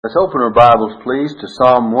Let's open our Bibles, please, to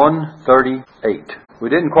Psalm 138. We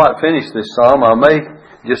didn't quite finish this psalm. I may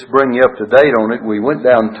just bring you up to date on it. We went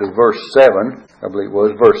down to verse 7. I believe it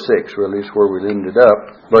was verse 6, really, is where we ended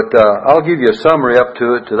up. But I'll give you a summary up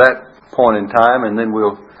to it, to that point in time, and then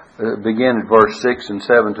we'll begin at verse 6 and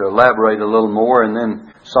 7 to elaborate a little more, and then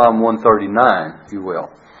Psalm 139, if you will.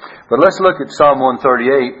 But let's look at Psalm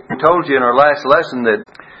 138. I told you in our last lesson that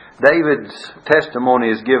David's testimony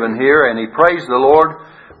is given here, and he praised the Lord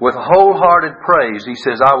with wholehearted praise. He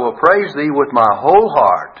says, I will praise Thee with my whole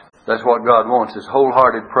heart. That's what God wants, is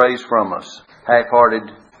wholehearted praise from us. Half-hearted,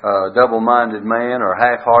 double-minded man or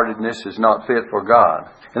half-heartedness is not fit for God.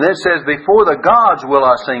 And then it says, before the gods will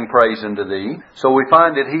I sing praise unto Thee. So we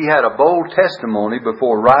find that he had a bold testimony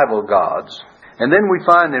before rival gods. And then we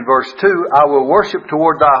find in verse 2, I will worship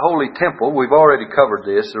toward Thy holy temple. We've already covered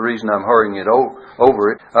this, the reason I'm hurrying it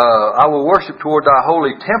over it. I will worship toward Thy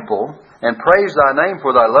holy temple and praise Thy name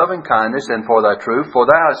for Thy loving kindness and for Thy truth, for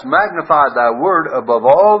Thou hast magnified Thy word above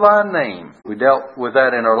all Thy name. We dealt with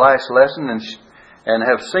that in our last lesson and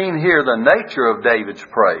have seen here the nature of David's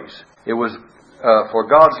praise. It was for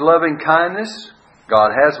God's loving kindness.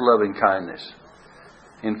 God has loving kindness.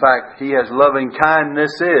 In fact, He has loving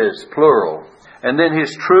kindnesses, plural. And then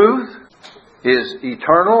His truth is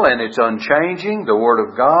eternal and it's unchanging. The Word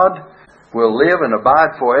of God will live and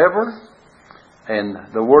abide forever. And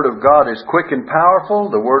the Word of God is quick and powerful.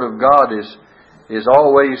 The Word of God is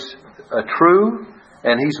always true.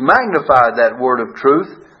 And He's magnified that Word of truth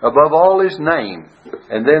above all His name.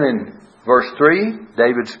 And then in verse 3,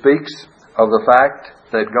 David speaks of the fact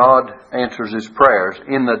that God answers his prayers.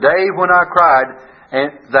 In the day when I cried,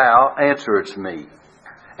 and Thou answeredst me,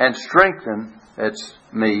 and strengthened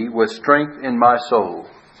me with strength in my soul.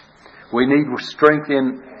 We need strength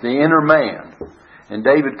in the inner man. And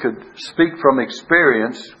David could speak from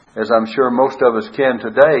experience, as I'm sure most of us can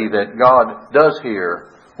today, that God does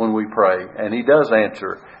hear when we pray, and He does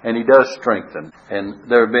answer, and He does strengthen. And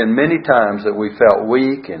there have been many times that we felt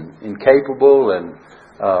weak and incapable and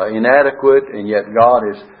inadequate, and yet God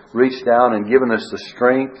has reached down and given us the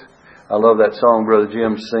strength. I love that song Brother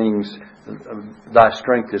Jim sings, Thy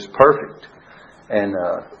strength is perfect. And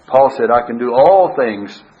Paul said, I can do all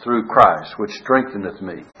things through Christ, which strengtheneth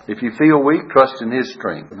me. If you feel weak, trust in His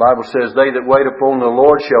strength. The Bible says, they that wait upon the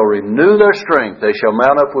Lord shall renew their strength. They shall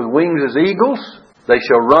mount up with wings as eagles. They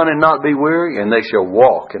shall run and not be weary, and they shall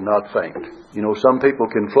walk and not faint. You know, some people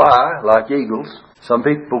can fly like eagles. Some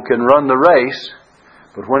people can run the race.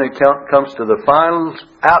 But when it comes to the final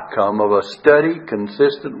outcome of a steady,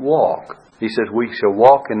 consistent walk, He says, we shall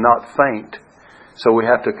walk and not faint. So we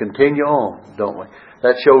have to continue on, don't we?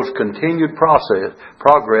 That shows continued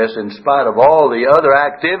progress in spite of all the other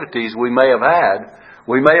activities we may have had.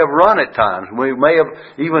 We may have run at times. We may have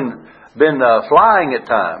even been flying at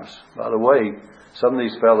times. By the way, some of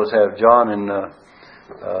these fellows have, John and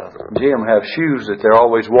Jim have shoes that they're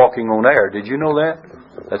always walking on air. Did you know that?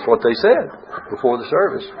 That's what they said before the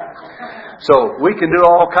service. So we can do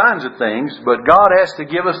all kinds of things, but God has to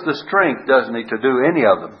give us the strength, doesn't He, to do any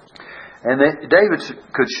of them. And then David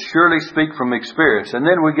could surely speak from experience. And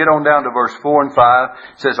then we get on down to verse 4 and 5.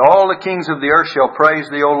 It says, all the kings of the earth shall praise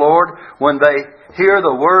Thee, O Lord, when they hear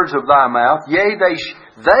the words of Thy mouth. Yea,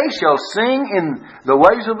 they shall sing in the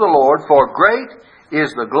ways of the Lord, for great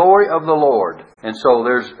is the glory of the Lord. And so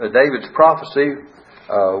there's David's prophecy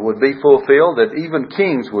would be fulfilled, that even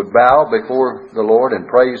kings would bow before the Lord and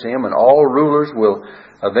praise Him, and all rulers will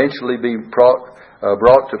eventually be brought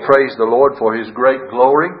to praise the Lord for His great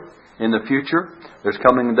glory. In the future, there's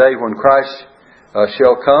coming a day when Christ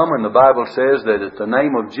shall come, and the Bible says that at the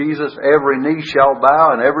name of Jesus, every knee shall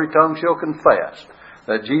bow and every tongue shall confess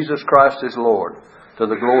that Jesus Christ is Lord, to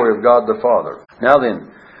the glory of God the Father. Now then,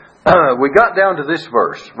 we got down to this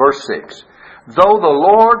verse 6. Though the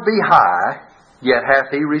Lord be high, yet hath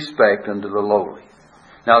He respect unto the lowly.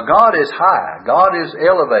 Now God is high. God is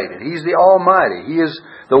elevated. He's the Almighty. He is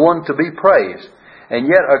the one to be praised. And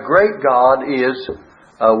yet a great God is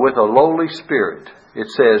with a lowly spirit. It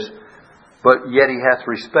says, but yet He hath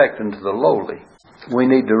respect unto the lowly. We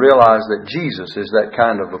need to realize that Jesus is that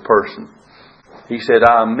kind of a person. He said,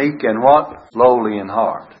 I am meek and what? Lowly in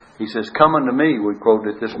heart. He says, come unto me, we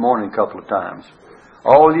quoted it this morning a couple of times.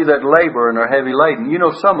 All you that labor and are heavy laden. You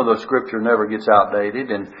know, some of the Scripture never gets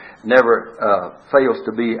outdated and never fails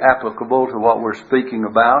to be applicable to what we're speaking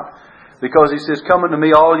about. Because He says, come unto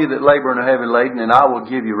me, all you that labor and are heavy laden, and I will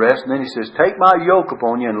give you rest. And then He says, take my yoke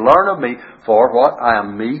upon you and learn of me, for what? I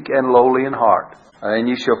am meek and lowly in heart. And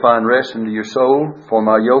you shall find rest unto your soul, for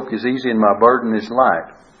my yoke is easy and my burden is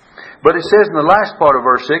light. But it says in the last part of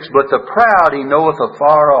verse 6, but the proud He knoweth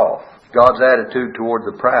afar off. God's attitude toward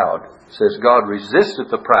the proud. It says, God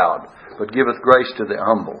resisteth the proud, but giveth grace to the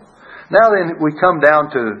humble. Now then, we come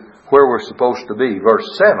down to where we're supposed to be. Verse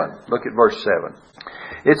 7. Look at verse 7.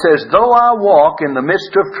 It says, though I walk in the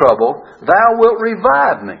midst of trouble, thou wilt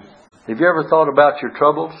revive me. Have you ever thought about your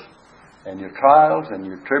troubles and your trials and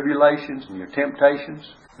your tribulations and your temptations?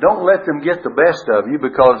 Don't let them get the best of you,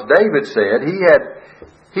 because David said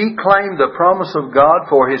he claimed the promise of God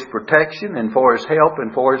for his protection and for his help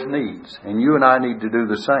and for his needs. And you and I need to do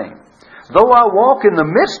the same. Though I walk in the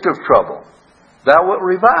midst of trouble, thou wilt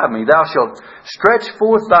revive me. Thou shalt stretch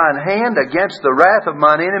forth thine hand against the wrath of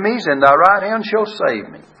mine enemies, and thy right hand shall save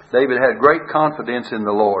me. David had great confidence in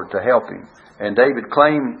the Lord to help him. And David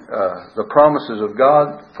claimed the promises of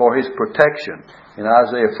God for his protection. In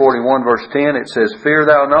Isaiah 41 verse 10 it says, fear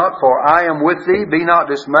thou not, for I am with thee. Be not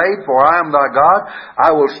dismayed, for I am thy God.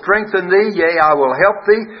 I will strengthen thee, yea, I will help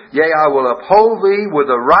thee. Yea, I will uphold thee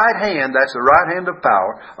with the right hand, that's the right hand of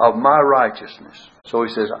power, of my righteousness. So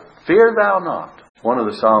he says, fear thou not. One of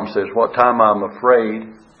the Psalms says, what time I'm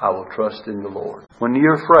afraid, I will trust in the Lord. When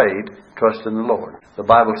you're afraid, trust in the Lord. The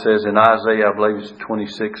Bible says in Isaiah, I believe it's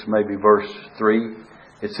 26, maybe verse 3,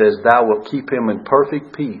 it says, thou wilt keep him in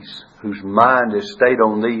perfect peace, whose mind is stayed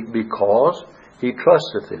on thee, because he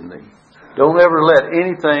trusteth in thee. Don't ever let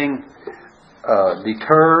anything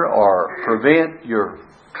deter or prevent your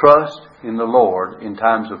trust in the Lord in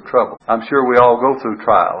times of trouble. I'm sure we all go through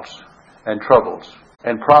trials and troubles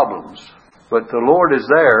and problems, but the Lord is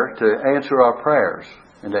there to answer our prayers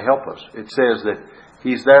and to help us. It says that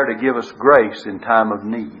He's there to give us grace in time of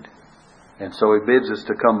need. And so He bids us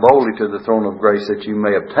to come boldly to the throne of grace, that you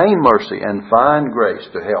may obtain mercy and find grace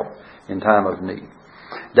to help in time of need.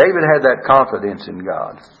 David had that confidence in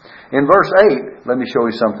God. In verse 8, let me show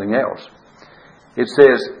you something else. It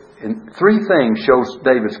says, three things shows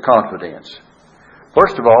David's confidence.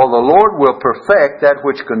 First of all, the Lord will perfect that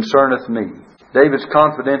which concerneth me. David's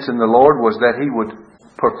confidence in the Lord was that He would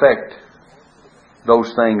perfect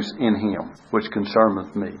those things in Him which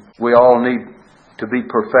concerneth me. We all need to be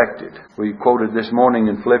perfected. We quoted this morning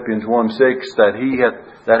in Philippians 1:6 that He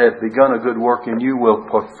that hath begun a good work in you will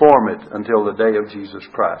perform it until the day of Jesus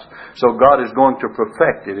Christ. So God is going to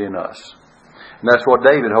perfect it in us. And that's what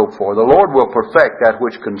David hoped for. The Lord will perfect that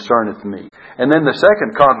which concerneth me. And then the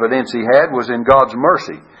second confidence he had was in God's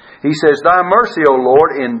mercy. He says, thy mercy, O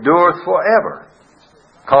Lord, endureth forever.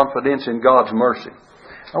 Confidence in God's mercy.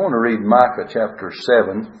 I want to read Micah chapter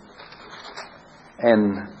 7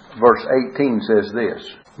 and verse 18 says this.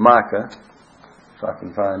 Micah, if I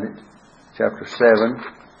can find it, chapter 7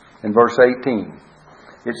 and verse 18.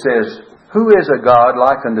 It says, who is a God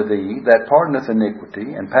like unto thee, that pardoneth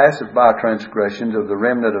iniquity, and passeth by transgressions of the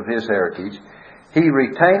remnant of his heritage? He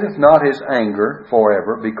retaineth not his anger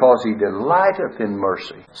forever, because he delighteth in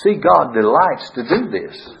mercy. See, God delights to do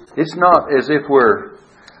this. It's not as if we're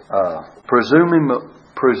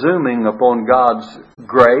presuming upon God's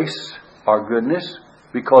grace or goodness,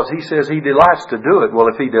 because He says He delights to do it. Well,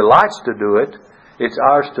 if He delights to do it, it's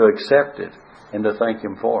ours to accept it and to thank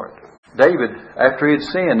Him for it. David, after he had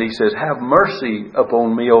sinned, he says, have mercy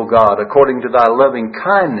upon me, O God, according to thy loving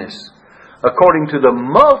kindness, according to the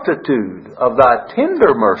multitude of thy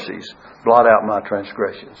tender mercies, blot out my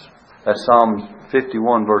transgressions. That's Psalm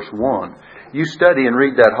 51 verse 1. You study and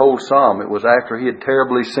read that whole psalm. It was after he had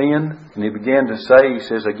terribly sinned, and he began to say, he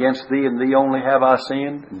says, against thee and thee only have I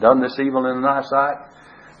sinned, and done this evil in thy sight,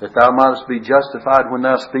 that thou mightest be justified when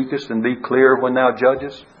thou speakest, and be clear when thou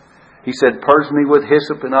judgest. He said, purge me with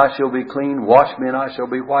hyssop, and I shall be clean. Wash me, and I shall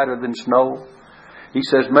be whiter than snow. He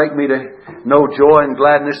says, make me to know joy and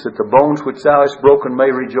gladness, that the bones which thou hast broken may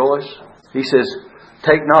rejoice. He says,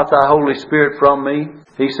 take not thy Holy Spirit from me.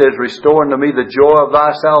 He says, restore unto me the joy of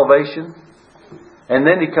thy salvation. And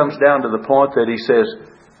then he comes down to the point that he says,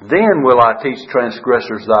 then will I teach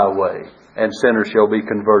transgressors thy way, and sinners shall be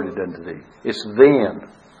converted unto thee. It's then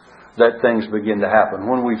that things begin to happen.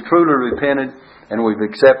 When we've truly repented and we've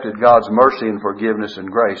accepted God's mercy and forgiveness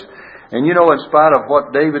and grace. And you know, in spite of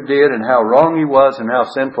what David did and how wrong he was and how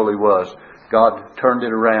sinful he was, God turned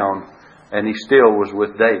it around and He still was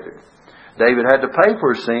with David. David had to pay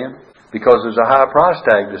for his sin because there's a high price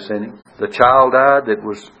tag to sinning. The child died that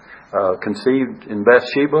was conceived in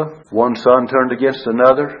Bathsheba. One son turned against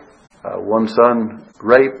another. One son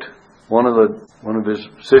raped one of his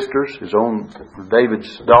sisters, his own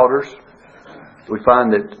David's daughters. We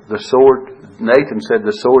find that the sword, Nathan said,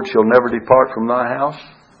 the sword shall never depart from thy house.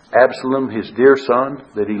 Absalom, his dear son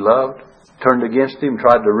that he loved, turned against him,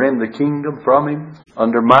 tried to rend the kingdom from him,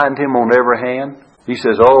 undermined him on every hand. He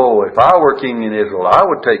says, oh, if I were king in Israel, I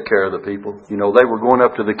would take care of the people. You know, they were going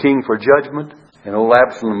up to the king for judgment. And old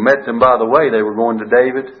Absalom met them by the way. They were going to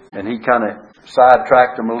David, and he kind of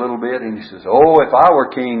sidetracked them a little bit, and he says, "Oh, if I were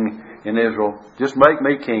king in Israel, just make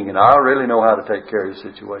me king, and I'll really know how to take care of the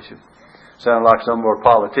situation." Sound like some of our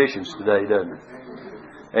politicians today, doesn't it?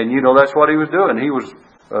 And that's what he was doing. He was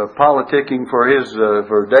politicking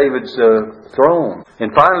for David's throne.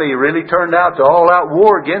 And finally, he really turned out to all-out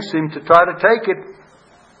war against him to try to take it.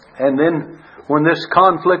 And then, when this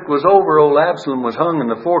conflict was over, old Absalom was hung in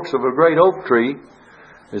the forks of a great oak tree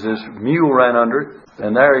as his mule ran under it,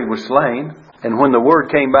 and there he was slain. And when the word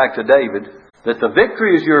came back to David that the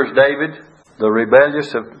victory is yours, David, the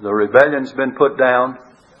rebellion's been put down.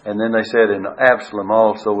 And then they said, and Absalom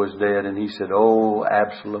also was dead. And he said, "Oh,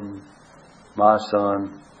 Absalom, my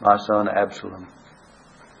son Absalom."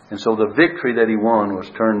 And so the victory that he won was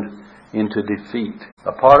turned into defeat.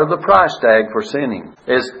 A part of the price tag for sinning.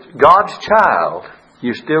 As God's child,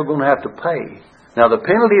 you're still going to have to pay. Now, the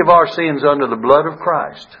penalty of our sins under the blood of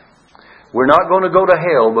Christ. We're not going to go to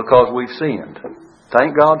hell because we've sinned.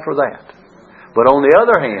 Thank God for that. But on the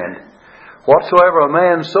other hand, whatsoever a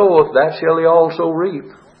man soweth, that shall he also reap.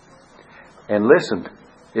 And listen,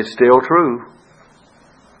 it's still true.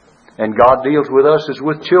 And God deals with us as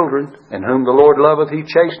with children, and whom the Lord loveth He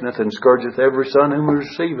chasteneth, and scourgeth every son whom He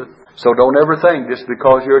receiveth. So don't ever think, just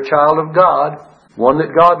because you're a child of God, one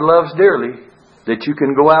that God loves dearly, that you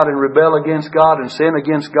can go out and rebel against God and sin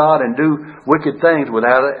against God and do wicked things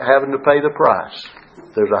without having to pay the price.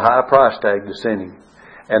 There's a high price tag to sinning.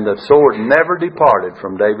 And the sword never departed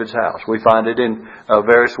from David's house. We find it in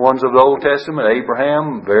various ones of the Old Testament,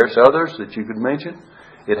 Abraham, various others that you could mention.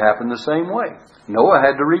 It happened the same way. Noah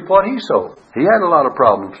had to reap what he sowed. He had a lot of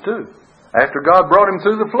problems too. After God brought him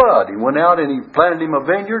through the flood, he went out and he planted him a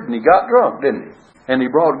vineyard and he got drunk, didn't he? And he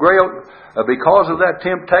brought because of that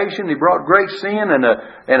temptation, he brought great sin and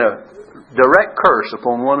a direct curse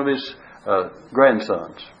upon one of his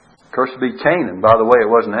grandsons. Cursed be Canaan. By the way, it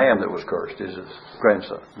wasn't Ham that was cursed. It was his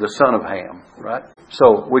grandson, the son of Ham, right?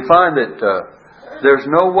 So we find that there's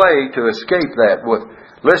no way to escape that.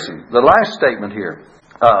 Listen, the last statement here.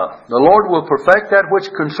 The Lord will perfect that which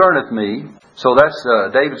concerneth me. So that's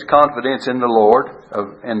David's confidence in the Lord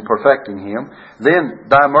and perfecting him. Then,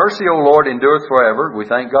 thy mercy, O Lord, endureth forever. We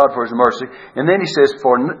thank God for His mercy. And then he says,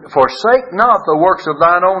 forsake not the works of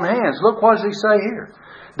thine own hands. Look, what does he say here?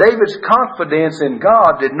 David's confidence in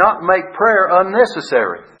God did not make prayer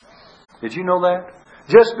unnecessary. Did you know that?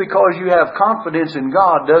 Just because you have confidence in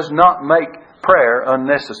God does not make prayer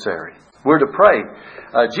unnecessary. We're to pray.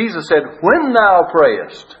 Jesus said, when thou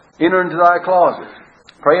prayest, enter into thy closet.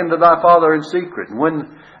 Pray unto thy Father in secret.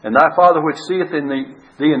 And thy Father which seeth in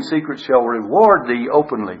thee in secret shall reward thee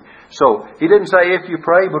openly. So, He didn't say if you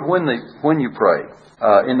pray, but when you pray.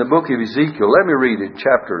 In the book of Ezekiel, let me read it,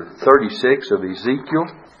 chapter 36 of Ezekiel,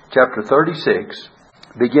 chapter 36,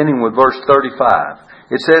 beginning with verse 35.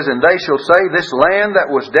 It says, and they shall say, this land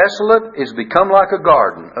that was desolate is become like a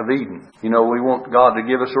garden of Eden. We want God to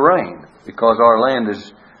give us rain because our land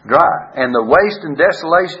is dry. And the waste and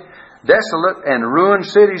desolate and ruined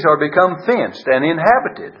cities are become fenced and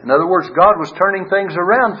inhabited. In other words, God was turning things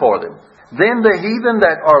around for them. Then the heathen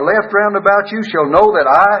that are left round about you shall know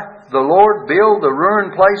that I, the Lord, build the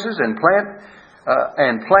ruined places and plant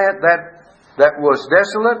that was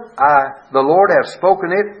desolate. I, the Lord, have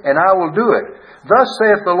spoken it, and I will do it. Thus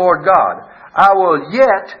saith the Lord God, I will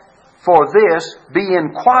yet for this be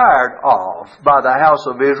inquired of by the house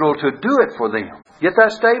of Israel to do it for them. Get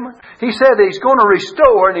that statement? He said He's going to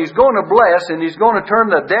restore and He's going to bless and He's going to turn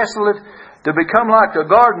the desolate to become like the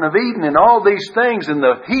Garden of Eden and all these things, and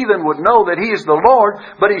the heathen would know that He is the Lord.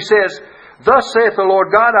 But He says, thus saith the Lord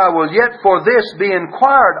God, I will yet for this be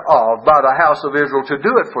inquired of by the house of Israel to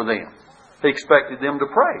do it for them. He expected them to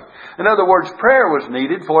pray. In other words, prayer was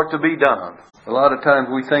needed for it to be done. A lot of times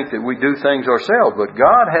we think that we do things ourselves, but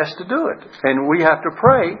God has to do it. And we have to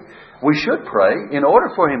pray. We should pray in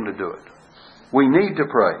order for Him to do it. We need to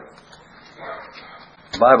pray.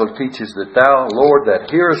 The Bible teaches that Thou, Lord, that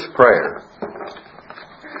hearest prayer.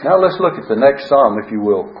 Now let's look at the next psalm, if you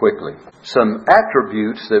will, quickly. Some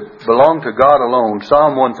attributes that belong to God alone.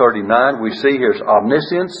 Psalm 139, we see His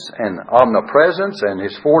omniscience and omnipresence and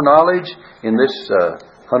His foreknowledge in this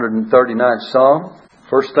 139th psalm.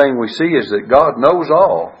 First thing we see is that God knows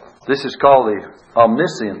all. This is called the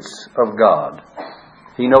omniscience of God.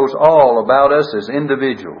 He knows all about us as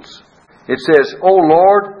individuals. It says, O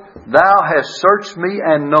Lord, Thou hast searched me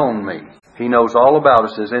and known me. He knows all about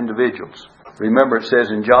us as individuals. Remember, it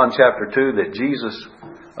says in John chapter 2 that Jesus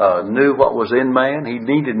knew what was in man. He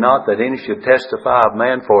needed not that any should testify of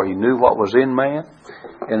man, for He knew what was in man.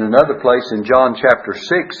 In another place in John chapter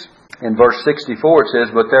 6, In verse 64 it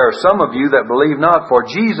says, "But there are some of you that believe not, for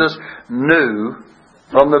Jesus knew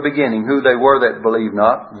from the beginning who they were that believed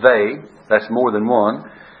not." They, that's more than one.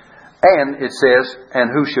 And it says, "and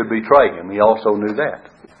who should betray him." He also knew that.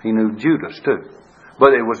 He knew Judas too.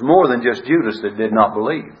 But it was more than just Judas that did not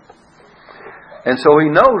believe. And so He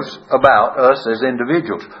knows about us as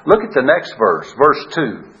individuals. Look at the next verse, verse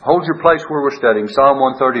 2. Hold your place where we're studying, Psalm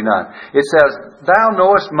 139. It says, "Thou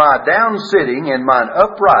knowest my down sitting and mine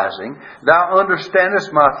uprising. Thou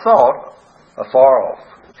understandest my thought afar off."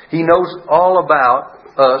 He knows all about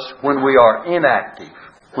us when we are inactive,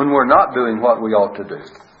 when we're not doing what we ought to do.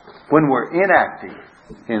 When we're inactive.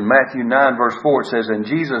 In Matthew 9 verse 4 it says, "And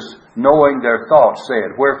Jesus, knowing their thoughts,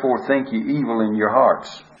 said, Wherefore think ye evil in your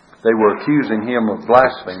hearts?" They were accusing Him of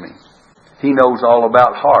blasphemy. He knows all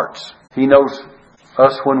about hearts. He knows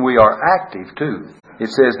us when we are active too. It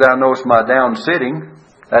says, "Thou knowest my down sitting."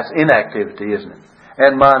 That's inactivity, isn't it?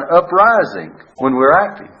 "And mine uprising," when we're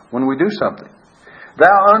active, when we do something.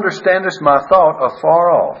 "Thou understandest my thought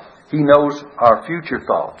afar off." He knows our future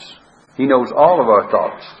thoughts. He knows all of our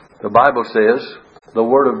thoughts. The Bible says, the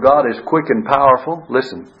Word of God is quick and powerful.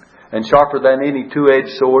 Listen. "And sharper than any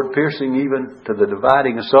two-edged sword, piercing even to the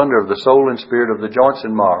dividing asunder of the soul and spirit, of the joints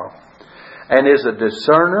and marrow. And is a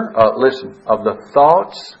discerner," "of the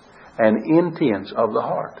thoughts and intents of the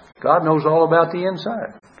heart." God knows all about the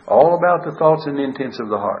inside. All about the thoughts and intents of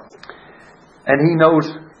the heart. And He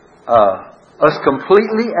knows us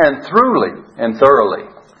completely and thoroughly.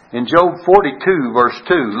 In Job 42 verse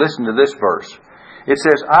 2, listen to this verse. It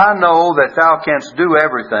says, "I know that thou canst do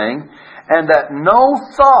everything, and that no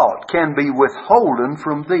thought can be withholden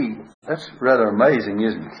from thee." That's rather amazing,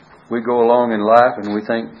 isn't it? We go along in life and we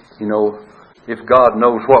think, if God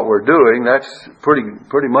knows what we're doing, that's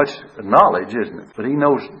pretty much knowledge, isn't it? But He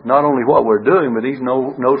knows not only what we're doing, but He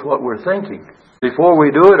knows what we're thinking. Before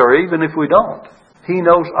we do it, or even if we don't. He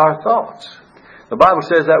knows our thoughts. The Bible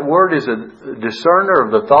says that Word is a discerner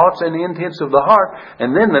of the thoughts and the intents of the heart.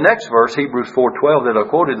 And then the next verse, Hebrews 4:12 that I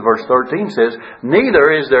quoted, verse 13 says,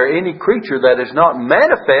 "Neither is there any creature that is not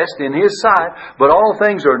manifest in His sight, but all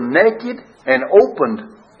things are naked and opened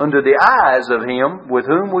unto the eyes of Him with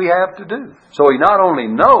whom we have to do." So He not only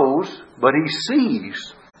knows, but He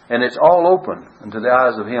sees. And it's all open unto the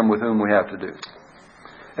eyes of Him with whom we have to do.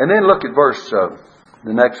 And then look at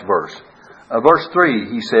the next verse. Verse 3,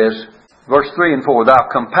 he says, verse 3 and 4, "Thou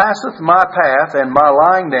compasseth my path and my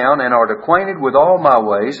lying down, and art acquainted with all my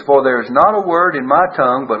ways. For there is not a word in my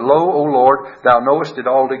tongue, but lo, O Lord, Thou knowest it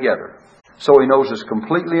altogether." So He knows us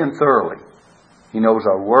completely and thoroughly. He knows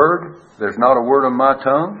our word. "There's not a word on my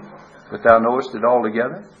tongue, but Thou knowest it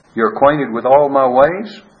altogether. You're acquainted with all my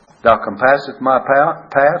ways. Thou compasseth my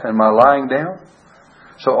path and my lying down."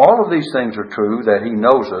 So all of these things are true, that He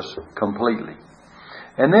knows us completely.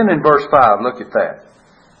 And then in verse 5, look at that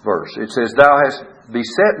verse. It says, "Thou hast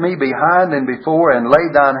beset me behind and before, and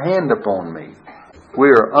laid Thine hand upon me." We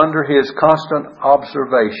are under His constant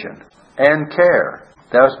observation and care.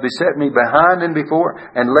 "Thou hast beset me behind and before,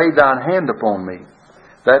 and laid Thine hand upon me."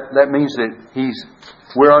 That means that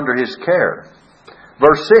we're under His care.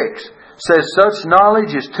 Verse 6 says, "Such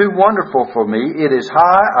knowledge is too wonderful for me. It is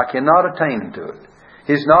high, I cannot attain to it."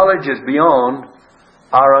 His knowledge is beyond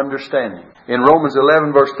our understanding. In Romans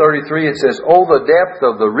 11 verse 33 it says, "Oh, the depth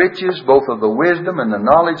of the riches, both of the wisdom and the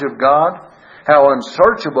knowledge of God! How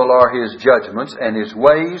unsearchable are His judgments, and His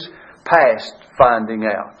ways past finding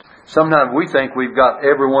out." Sometimes we think we've got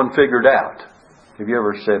everyone figured out. Have you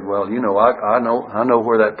ever said, "Well, I know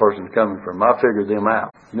where that person's coming from. I figured them out."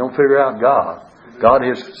 You don't figure out God. God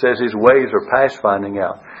says His ways are past finding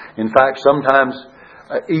out. In fact, sometimes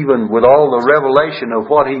even with all the revelation of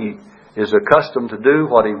what He is accustomed to do,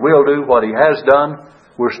 what He will do, what He has done,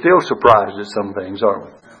 we're still surprised at some things, aren't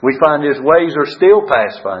we? We find His ways are still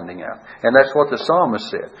past finding out. And that's what the psalmist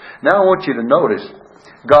said. Now I want you to notice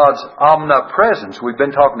God's omnipresence. We've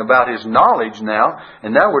been talking about His knowledge now,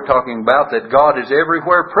 and now we're talking about that God is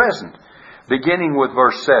everywhere present. Beginning with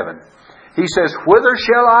verse 7. He says, "Whither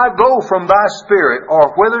shall I go from Thy Spirit,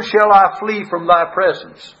 or whither shall I flee from Thy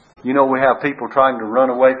presence?" We have people trying to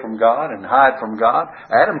run away from God and hide from God.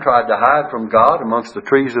 Adam tried to hide from God amongst the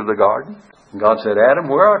trees of the garden. And God said, "Adam,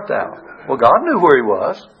 where art thou?" Well, God knew where he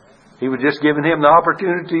was. He was just giving him the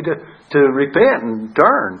opportunity to repent and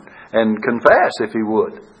turn and confess if he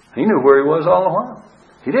would. He knew where he was all the while.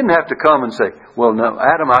 He didn't have to come and say, "Well, no,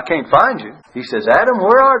 Adam, I can't find you." He says, "Adam,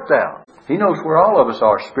 where art thou?" He knows where all of us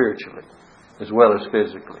are spiritually as well as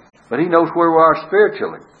physically. But He knows where we are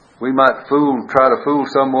spiritually. We might try to fool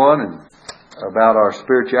someone about our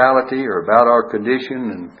spirituality or about our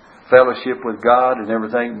condition and fellowship with God and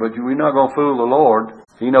everything, but we're not going to fool the Lord.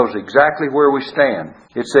 He knows exactly where we stand.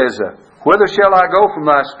 It says, whither shall I go from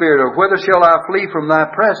thy spirit, or whither shall I flee from thy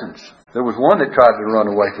presence? There was one that tried to run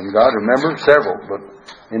away from God. Remember? Several. But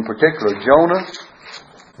in particular, Jonah.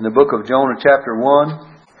 In the book of Jonah chapter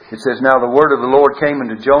 1, it says, Now the word of the Lord came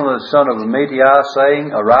unto Jonah the son of Amittai,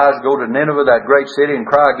 saying, Arise, go to Nineveh, that great city, and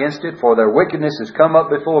cry against it, for their wickedness has come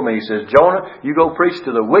up before me. He says, Jonah, you go preach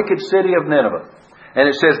to the wicked city of Nineveh.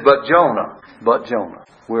 And it says, But Jonah.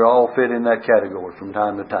 We all fit in that category from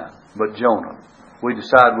time to time. But Jonah. We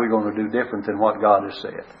decide we're going to do different than what God has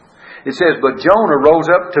said. It says, But Jonah rose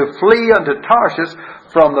up to flee unto Tarshish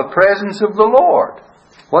from the presence of the Lord.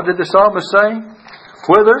 What did the psalmist say?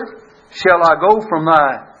 Whither shall I go from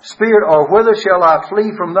thy spirit, or whither shall I flee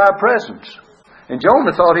from thy presence? And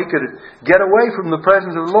Jonah thought he could get away from the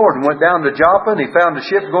presence of the Lord, and went down to Joppa, and he found a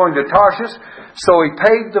ship going to Tarshish, so he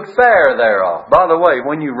paid the fare thereof. By the way,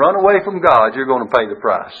 when you run away from God, you're going to pay the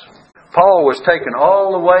price. Paul was taken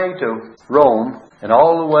all the way to Rome, and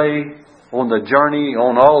all the way on the journey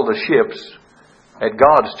on all the ships at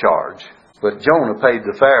God's charge. But Jonah paid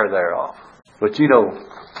the fare thereof. But you know,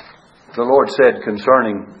 the Lord said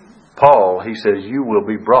concerning Paul, He says, you will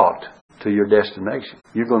be brought to your destination.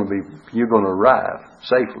 You're going to arrive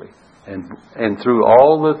safely. And through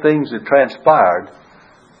all the things that transpired,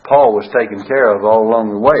 Paul was taken care of all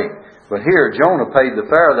along the way. But here, Jonah paid the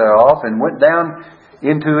fare thereof and went down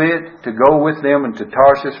into it to go with them into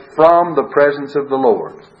Tarshish from the presence of the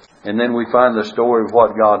Lord. And then we find the story of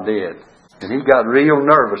what God did. And he got real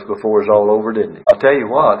nervous before it was all over, didn't he? I'll tell you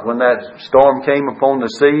what, when that storm came upon the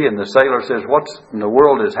sea and the sailor says, what in the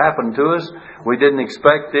world has happened to us? We didn't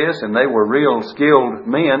expect this, and they were real skilled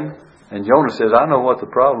men. And Jonah says, I know what the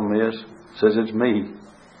problem is. Says, it's me.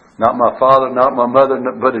 Not my father, not my mother,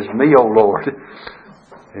 but it's me, O Lord.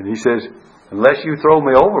 And he says, unless you throw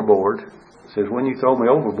me overboard, says, when you throw me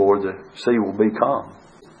overboard, the sea will be calm.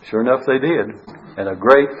 Sure enough, they did. And a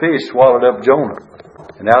great fish swallowed up Jonah.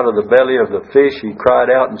 And out of the belly of the fish, he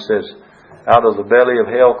cried out and says, out of the belly of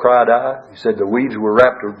hell cried I. He said the weeds were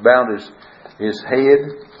wrapped around his head.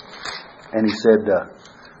 And he said,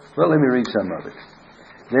 well, let me read some of it.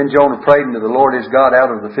 Then Jonah prayed unto the Lord his God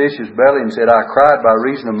out of the fish's belly and said, I cried by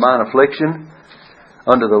reason of mine affliction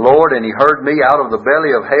unto the Lord, and He heard me. Out of the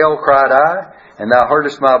belly of hell cried I, and Thou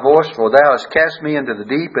heardest my voice, for Thou hast cast me into the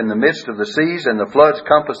deep in the midst of the seas, and the floods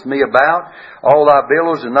compassed me about. All Thy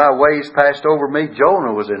billows and Thy waves passed over me.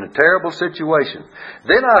 Jonah was in a terrible situation.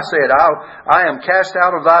 Then I said, I am cast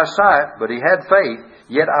out of Thy sight, but he had faith,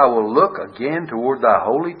 yet I will look again toward Thy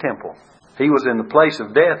holy temple. He was in the place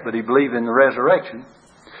of death, but he believed in the resurrection.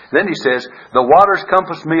 Then he says, the waters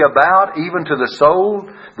compassed me about, even to the soul.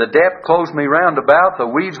 The depth closed me round about.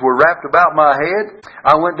 The weeds were wrapped about my head.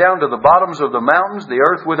 I went down to the bottoms of the mountains. The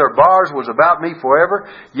earth with her bars was about me forever.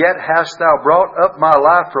 Yet hast Thou brought up my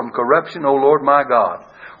life from corruption, O Lord my God.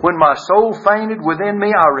 When my soul fainted within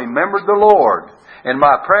me, I remembered the Lord. And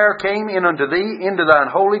my prayer came in unto Thee, into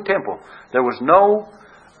Thine holy temple. There was no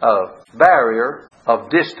barrier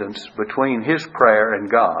of distance between his prayer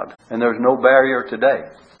and God. And there's no barrier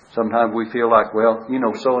today. Sometimes we feel like, well, you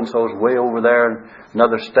know, so-and-so's way over there in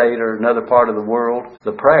another state or another part of the world.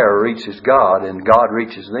 The prayer reaches God and God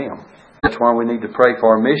reaches them. That's why we need to pray for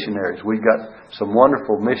our missionaries. We've got some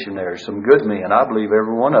wonderful missionaries, some good men. I believe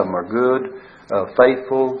every one of them are good,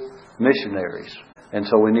 faithful missionaries. And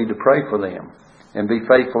so we need to pray for them and be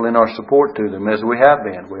faithful in our support to them as we have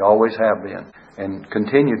been. We always have been and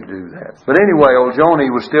continue to do that. But anyway, old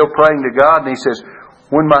Jonah was still praying to God, and he says,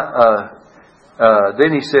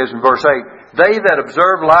 then he says in verse 8, they that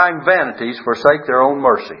observe lying vanities forsake their own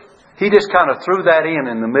mercy. He just kind of threw that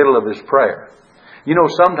in the middle of his prayer. You know,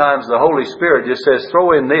 sometimes the Holy Spirit just says,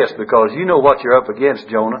 throw in this, because you know what you're up against,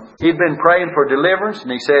 Jonah. He'd been praying for deliverance,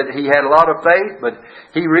 and he said he had a lot of faith, but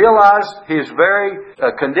he realized his very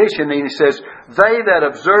condition, and he says, they that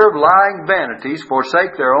observe lying vanities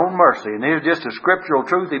forsake their own mercy. And here's just a scriptural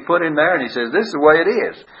truth he put in there, and he says, this is the way it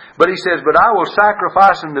is. But he says, but I will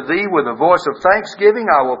sacrifice unto Thee with a voice of thanksgiving.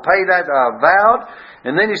 I will pay that I vowed.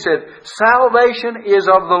 And then he said, salvation is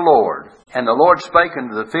of the Lord. And the Lord spake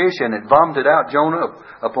unto the fish, and it vomited out Jonah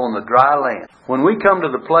upon the dry land. When we come to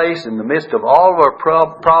the place in the midst of all of our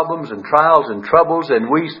problems and trials and troubles, and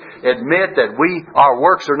we admit that our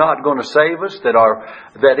works are not going to save us,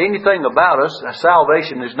 that anything about us,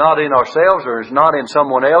 salvation is not in ourselves or is not in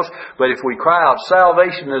someone else, but if we cry out,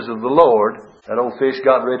 salvation is of the Lord, that old fish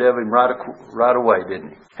got rid of him right away,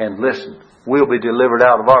 didn't he? And listen, we'll be delivered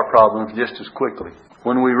out of our problems just as quickly.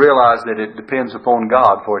 When we realize that it depends upon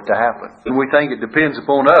God for it to happen. When we think it depends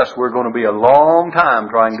upon us, we're going to be a long time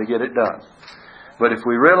trying to get it done. But if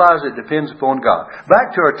we realize it depends upon God.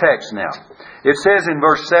 Back to our text now. It says in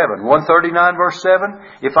verse 7, 139 verse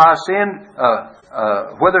 7, if I ascend,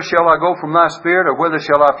 whither shall I go from thy spirit, or whither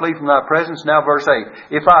shall I flee from thy presence? Now verse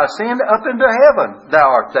 8, if I ascend up into heaven, thou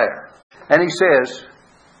art there. And he says,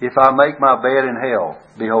 if I make my bed in hell,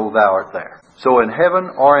 behold, thou art there. So in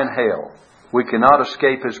heaven or in hell, we cannot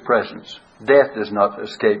escape His presence. Death does not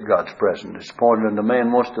escape God's presence. It's appointed unto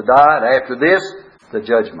man once to die, and after this, the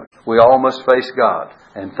judgment. We all must face God.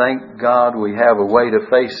 And thank God we have a way to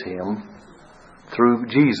face Him through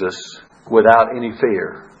Jesus without any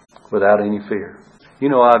fear. Without any fear. You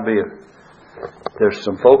know, there's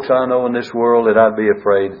some folks I know in this world that I'd be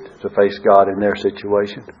afraid to face God in their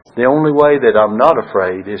situation. The only way that I'm not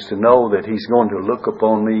afraid is to know that He's going to look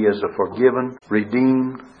upon me as a forgiven,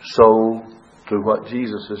 redeemed soul through what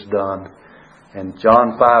Jesus has done. And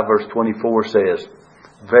John 5 verse 24 says,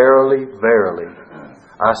 verily, verily,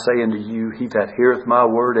 I say unto you, he that heareth my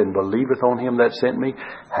word and believeth on Him that sent me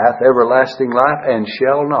hath everlasting life, and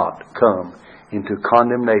shall not come into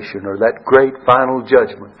condemnation, or that great final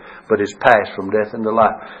judgment, but is passed from death into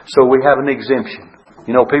life. So we have an exemption.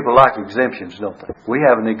 You know, people like exemptions, don't they? We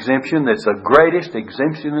have an exemption that's the greatest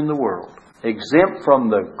exemption in the world. Exempt from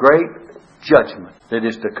the great judgment that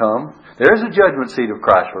is to come. There is a judgment seat of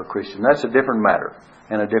Christ for a Christian. That's a different matter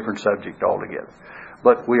and a different subject altogether.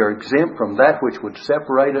 But we are exempt from that which would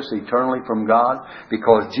separate us eternally from God,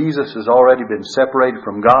 because Jesus has already been separated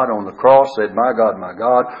from God on the cross, said, my God,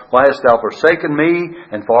 why hast thou forsaken me?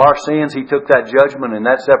 And for our sins He took that judgment and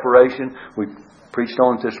that separation. We preached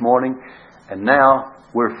on it this morning. And now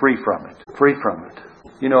we're free from it. Free from it.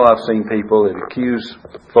 You know, I've seen people that accuse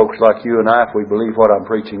folks like you and I, if we believe what I'm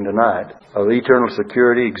preaching tonight, of eternal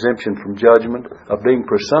security, exemption from judgment, of being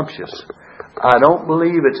presumptuous. I don't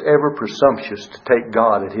believe it's ever presumptuous to take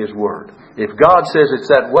God at His word. If God says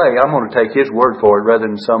it's that way, I'm going to take His word for it rather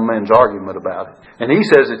than some man's argument about it. And He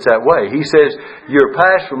says it's that way. He says, you're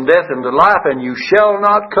passed from death into life, and you shall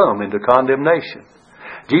not come into condemnation.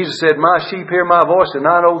 Jesus said, my sheep hear my voice, and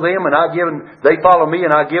I know them, and they follow me,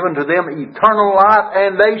 and I give unto them eternal life,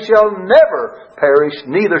 and they shall never perish,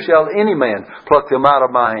 neither shall any man pluck them out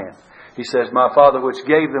of my hand. He says, my Father which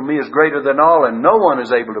gave them me is greater than all, and no one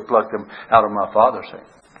is able to pluck them out of my Father's hand.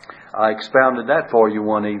 I expounded that for you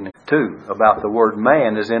one evening, too, about the word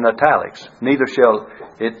man is in italics. Neither shall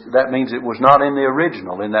it, that means it was not in the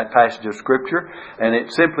original in that passage of Scripture, and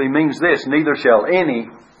it simply means this, neither shall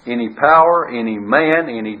any power, any man,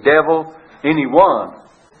 any devil, anyone,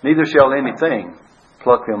 neither shall anything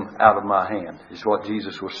pluck them out of my hand, is what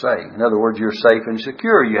Jesus was saying. In other words, you're safe and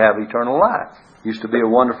secure. You have eternal life. Used to be a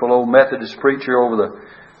wonderful old Methodist preacher over the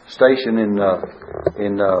station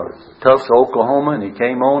in Tulsa, Oklahoma, and he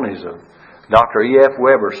came on. He's a Dr. E.F.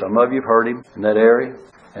 Weber. Some of you have heard him in that area.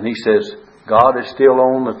 And he says, God is still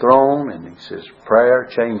on the throne, and he says, prayer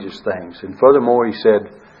changes things. And furthermore, he said,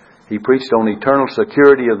 he preached on eternal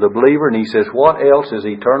security of the believer, and he says, what else is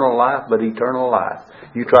eternal life but eternal life?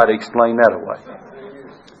 You try to explain that away.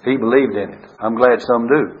 He believed in it. I'm glad some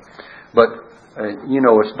do. But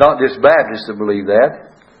it's not just Baptists that believe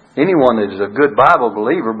that. Anyone that is a good Bible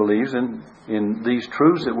believer believes in these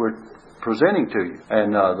truths that we're presenting to you.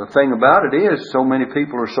 And the thing about it is, so many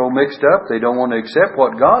people are so mixed up, they don't want to accept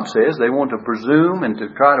what God says. They want to presume and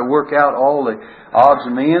to try to work out all the odds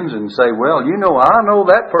and ends and say, well, I know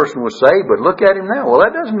that person was saved, but look at him now. Well,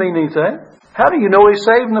 that doesn't mean anything. How do you know he's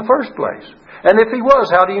saved in the first place? And if he was,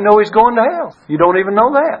 how do you know he's going to hell? You don't even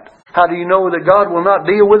know that. How do you know that God will not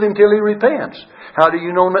deal with him till he repents? How do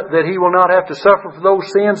you know that he will not have to suffer for those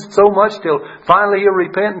sins so much till finally he'll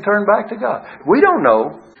repent and turn back to God? We don't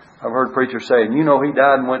know. I've heard preachers saying, he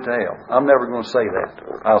died and went to hell. I'm never going to say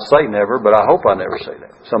that. I'll say never, but I hope I never say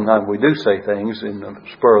that. Sometimes we do say things in the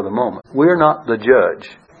spur of the moment. We're not the judge.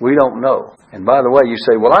 We don't know. And by the way, you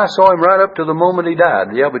say, well, I saw him right up to the moment he died.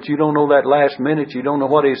 Yeah, but you don't know that last minute. You don't know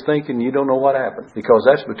what he's thinking. You don't know what happened. Because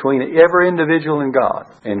that's between every individual and God.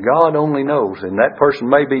 And God only knows. And that person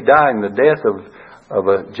may be dying the death of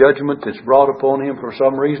a judgment that's brought upon him for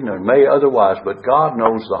some reason, or may otherwise. But God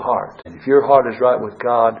knows the heart. And if your heart is right with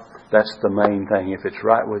God, that's the main thing. If it's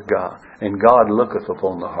right with God. And God looketh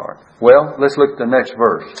upon the heart. Well, let's look at the next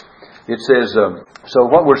verse. It says, so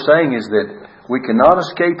what we're saying is that we cannot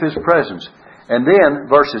escape His presence. And then,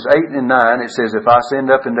 verses 8 and 9, it says, if I ascend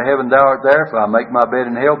up into heaven, thou art there. If I make my bed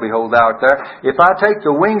in hell, behold, thou art there. If I take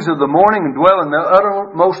the wings of the morning and dwell in the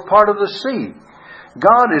uttermost part of the sea.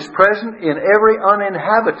 God is present in every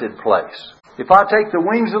uninhabited place. If I take the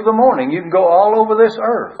wings of the morning, you can go all over this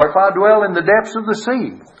earth. Or if I dwell in the depths of the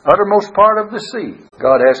sea, uttermost part of the sea.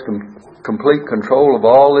 God has complete control of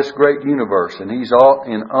all this great universe, and He's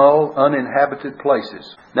in all uninhabited places.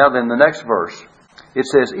 Now then, the next verse. It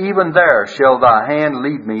says, even there shall thy hand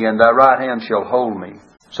lead me, and thy right hand shall hold me.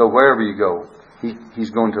 So wherever you go,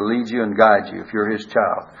 He's going to lead you and guide you if you're His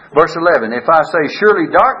child. Verse 11, if I say, surely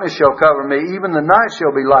darkness shall cover me, even the night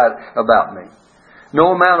shall be light about me.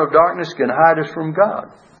 No amount of darkness can hide us from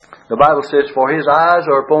God. The Bible says, for His eyes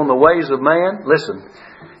are upon the ways of man. Listen,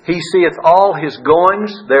 He seeth all his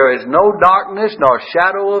goings. There is no darkness nor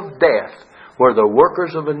shadow of death where the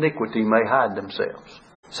workers of iniquity may hide themselves.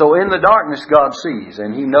 So in the darkness God sees,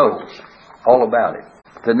 and He knows all about it.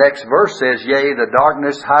 The next verse says, yea, the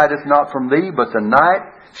darkness hideth not from thee, but the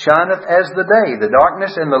night shineth as the day. The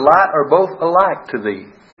darkness and the light are both alike to thee.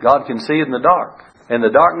 God can see in the dark. And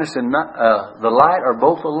the darkness and the light are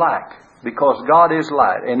both alike, because God is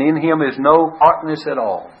light, and in Him is no darkness at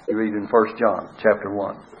all. You read in 1 John chapter 1.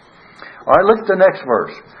 All right, look at the next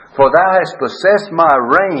verse. For thou hast possessed my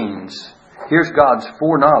reins. Here's God's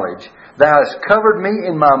foreknowledge. Thou hast covered me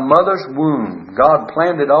in my mother's womb. God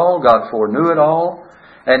planned it all. God foreknew it all.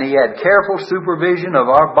 And He had careful supervision of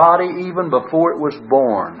our body even before it was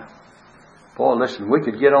born. Boy, listen, we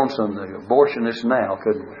could get on some of the abortionists now,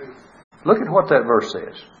 couldn't we? Look at what that verse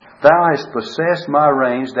says. Thou hast possessed my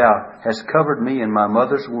reins. Thou hast covered me in my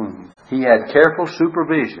mother's womb. He had careful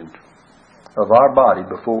supervision of our body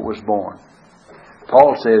before it was born.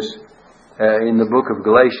 Paul says in the book of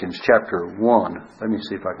Galatians chapter 1. Let me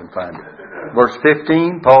see if I can find it. Verse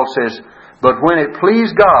 15, Paul says, but when it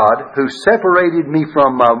pleased God, who separated me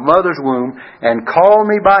from my mother's womb and called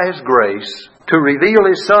me by His grace to reveal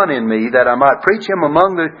His Son in me, that I might preach Him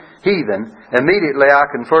among the heathen, immediately I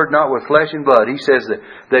conferred not with flesh and blood. He says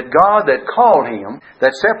that God that called him,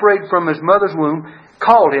 that separated from his mother's womb,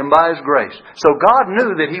 called him by His grace. So God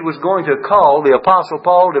knew that He was going to call the Apostle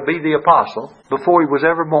Paul to be the apostle before he was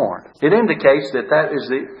ever born. It indicates that that is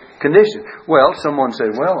the condition. Well, someone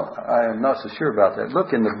said, well, I am not so sure about that.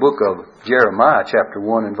 Look in the book of Jeremiah chapter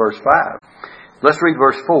 1 and verse 5. Let's read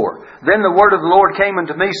verse 4. Then the word of the Lord came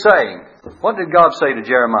unto me, saying, what did God say to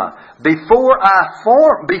Jeremiah? Before I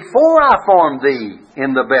formed thee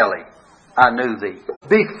in the belly, I knew thee.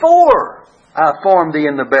 Before I formed thee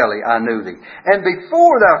in the belly, I knew thee. And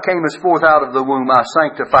before thou camest forth out of the womb, I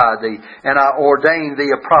sanctified thee, and I ordained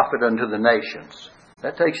thee a prophet unto the nations.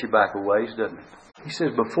 That takes you back a ways, doesn't it? He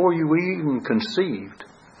says, before you even conceived,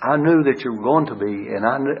 I knew that you were going to be, and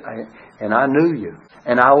I knew you,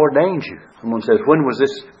 and I ordained you. Someone says, when was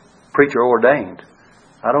this preacher ordained?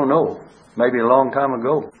 I don't know. Maybe a long time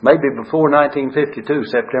ago. Maybe before 1952,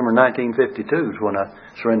 September 1952 is when I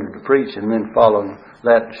surrendered to preach, and then following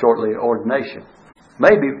that shortly ordination.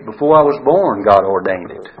 Maybe before I was born God ordained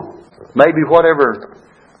it. Maybe whatever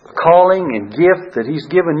calling and gift that He's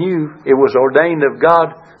given you, it was ordained of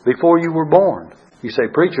God before you were born. You say,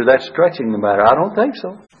 preacher, that's stretching the matter. I don't think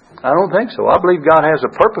so. I don't think so. I believe God has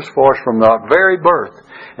a purpose for us from the very birth.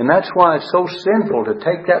 And that's why it's so sinful to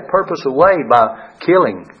take that purpose away by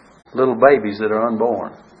killing little babies that are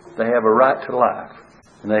unborn. They have a right to life.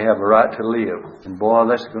 And they have a right to live. And boy,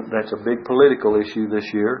 that's a big political issue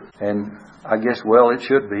this year. And I guess, well, it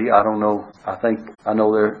should be. I don't know. I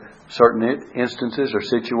know there are certain instances or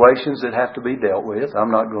situations that have to be dealt with.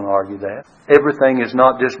 I'm not going to argue that. Everything is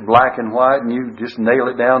not just black and white and you just nail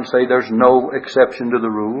it down and say there's no exception to the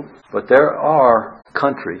rule. But there are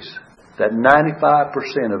countries that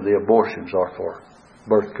 95% of the abortions are for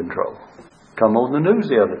birth control. Come on the news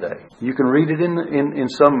the other day. You can read it in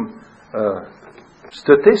some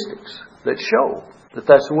statistics that show that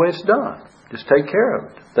that's the way it's done. Just take care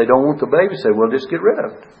of it. If they don't want the baby, say, well, just get rid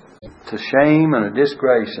of it. It's a shame and a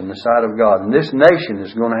disgrace in the sight of God. And this nation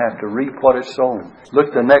is going to have to reap what it's sown.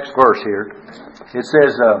 Look at the next verse here. It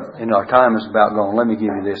says, our time is about gone. Let me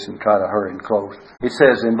give you this and try to hurry and close. It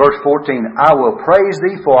says in verse 14, I will praise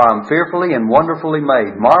thee, for I am fearfully and wonderfully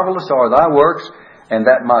made. Marvelous are thy works, and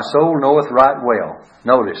that my soul knoweth right well.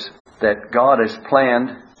 Notice that God has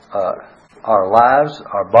planned our lives,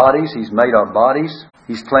 our bodies. He's made our bodies.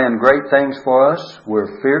 He's planned great things for us.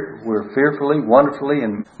 We're fearfully, wonderfully,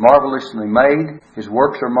 and marvelously made. His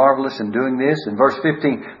works are marvelous in doing this. In verse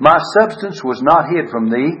 15, my substance was not hid from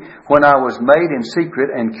thee when I was made in secret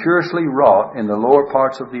and curiously wrought in the lower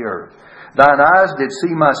parts of the earth. Thine eyes did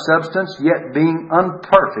see my substance, yet being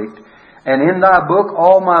unperfect, and in thy book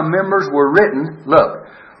all my members were written, look,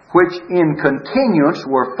 which in continuance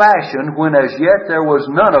were fashioned when as yet there was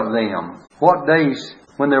none of them. What days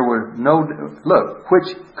when there were no... Look,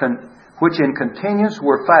 which in continuance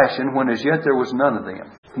were fashioned when as yet there was none of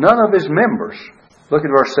them. none of His members. Look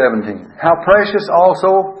at verse 17. How precious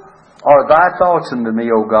also are Thy thoughts unto me,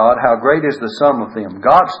 O God. How great is the sum of them.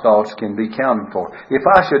 God's thoughts can be counted for. If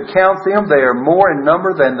I should count them, they are more in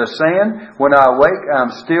number than the sand. When I awake, I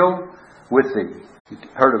am still with Thee. You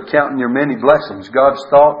heard of counting your many blessings. God's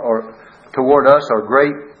thought toward us are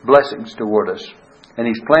great blessings toward us. And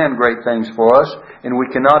He's planned great things for us, and we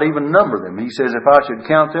cannot even number them. He says, if I should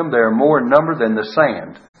count them, they are more in number than the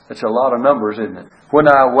sand. That's a lot of numbers, isn't it? When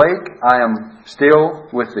I awake, I am still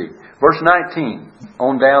with Thee. Verse 19.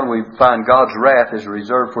 On down we find God's wrath is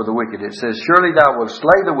reserved for the wicked. It says, surely Thou wilt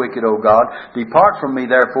slay the wicked, O God. Depart from me,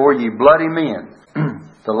 therefore, ye bloody men.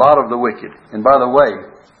 The lot of the wicked. And by the way,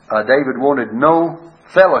 David wanted no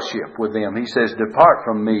fellowship with them. He says, depart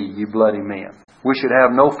from me, ye bloody men. We should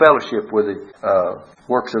have no fellowship with the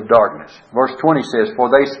works of darkness. Verse 20 says, for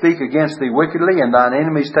they speak against Thee wickedly, and Thine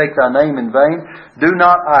enemies take Thy name in vain. Do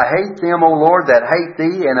not I hate them, O Lord, that hate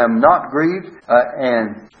Thee, and am not grieved,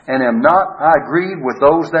 and am not I grieved with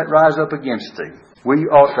those that rise up against Thee. We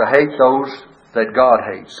ought to hate those that God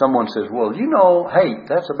hates. Someone says, well, hate,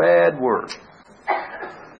 that's a bad word.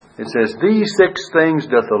 It says, these 6 things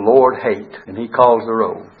doth the Lord hate, and He calls the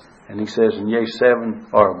roll. And He says, and yea, 7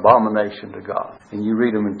 are abomination to God. And you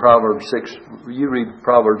read them in Proverbs 6. You read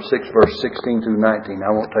Proverbs 6, verse 16 through 19.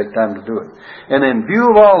 I won't take time to do it. And in view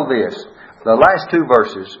of all this, the last 2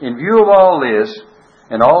 verses, in view of all this,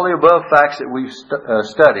 and all the above facts that we've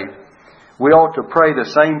studied, we ought to pray the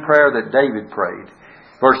same prayer that David prayed.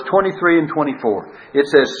 Verse 23 and 24. It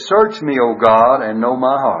says, search me, O God, and know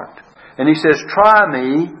my heart. And He says, try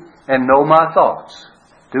me and know my thoughts.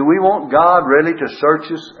 Do we want God really to search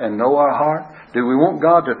us and know our heart? Do we want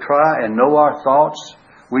God to try and know our thoughts?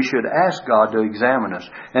 We should ask God to examine us.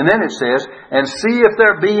 And then it says, and see if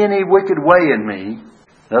there be any wicked way in me.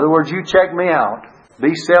 In other words, you check me out.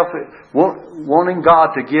 Be wanting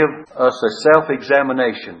God to give us a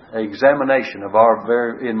self-examination, an examination of our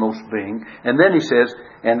very inmost being. And then He says,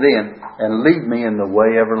 and lead me in the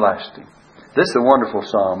way everlasting. This is a wonderful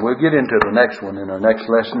psalm. We'll get into the next one in our next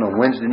lesson on Wednesday night.